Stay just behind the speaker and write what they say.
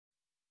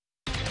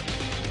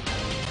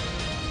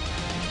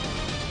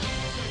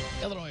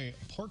Illinois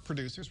pork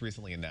producers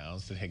recently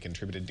announced that had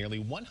contributed nearly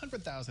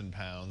 100,000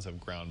 pounds of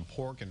ground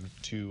pork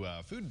to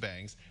food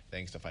banks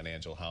thanks to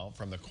financial help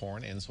from the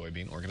corn and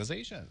soybean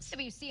organizations.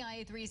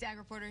 WCIA3's ag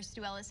reporter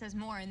Stu Ellis has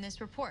more in this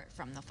report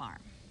from the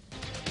farm.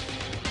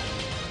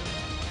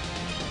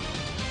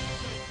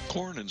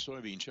 Corn and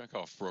soybean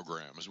checkoff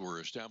programs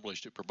were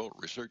established to promote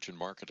research and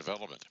market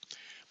development.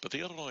 But the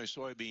Illinois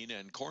soybean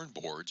and corn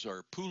boards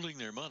are pooling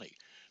their money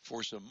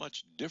for some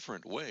much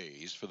different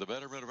ways for the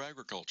betterment of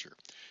agriculture,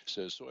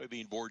 says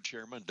soybean board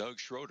chairman Doug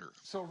Schroeder.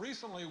 So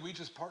recently we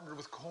just partnered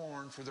with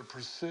corn for the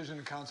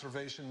Precision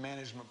Conservation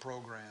Management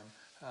Program.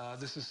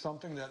 This is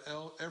something that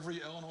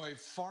every Illinois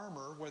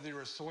farmer, whether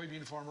you're a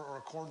soybean farmer or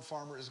a corn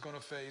farmer, is going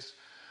to face.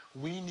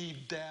 We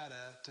need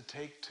data to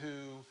take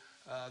to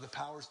the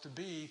powers to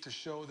be to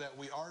show that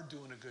we are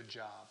doing a good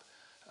job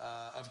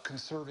of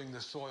conserving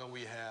the soil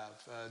we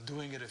have,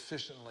 doing it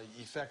efficiently,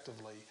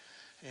 effectively.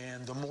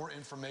 And the more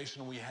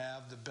information we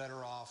have, the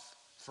better off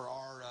for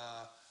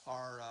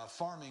our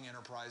farming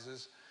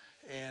enterprises.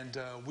 And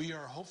we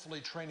are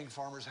hopefully training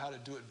farmers how to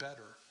do it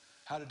better,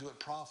 how to do it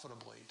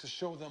profitably, to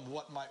show them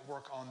what might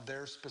work on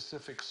their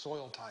specific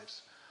soil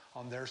types,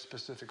 on their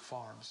specific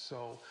farms.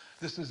 So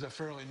this is a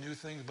fairly new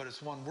thing, but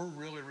it's one we're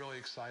really, really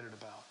excited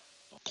about.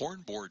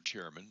 Corn Board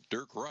Chairman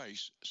Dirk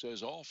Rice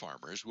says all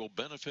farmers will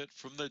benefit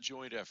from the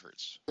joint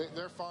efforts.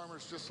 They're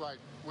farmers just like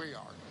we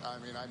are. I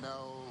mean, I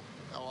know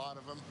a lot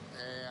of them,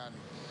 and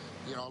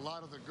you know, a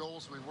lot of the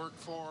goals we work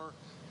for,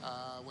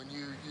 when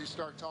you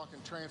start talking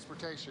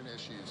transportation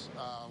issues,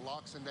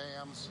 locks and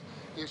dams,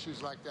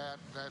 issues like that,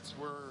 that's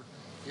where,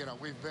 you know,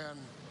 we've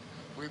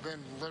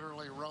been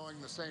literally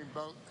rowing the same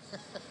boat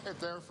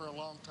there for a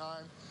long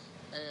time.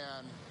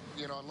 And,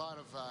 you know, a lot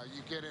of,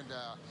 you get into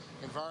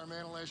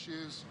environmental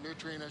issues,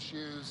 nutrient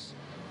issues.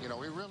 You know,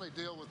 we really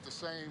deal with the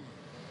same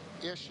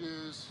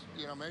issues,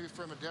 you know, maybe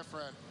from a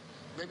different,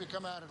 maybe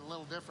come at it a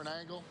little different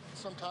angle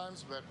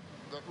sometimes, but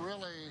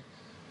really,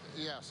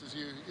 yes, as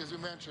you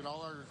mentioned,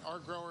 all our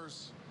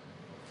growers,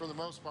 for the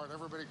most part,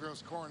 everybody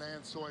grows corn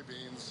and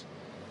soybeans.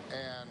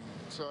 And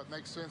so it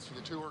makes sense for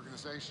the two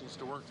organizations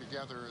to work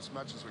together as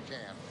much as we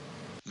can.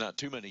 Not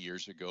too many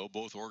years ago,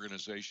 both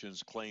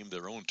organizations claimed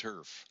their own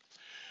turf.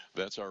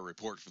 That's our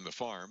report from the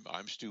farm.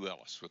 I'm Stu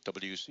Ellis with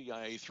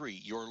WCIA3,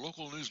 your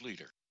local news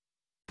leader.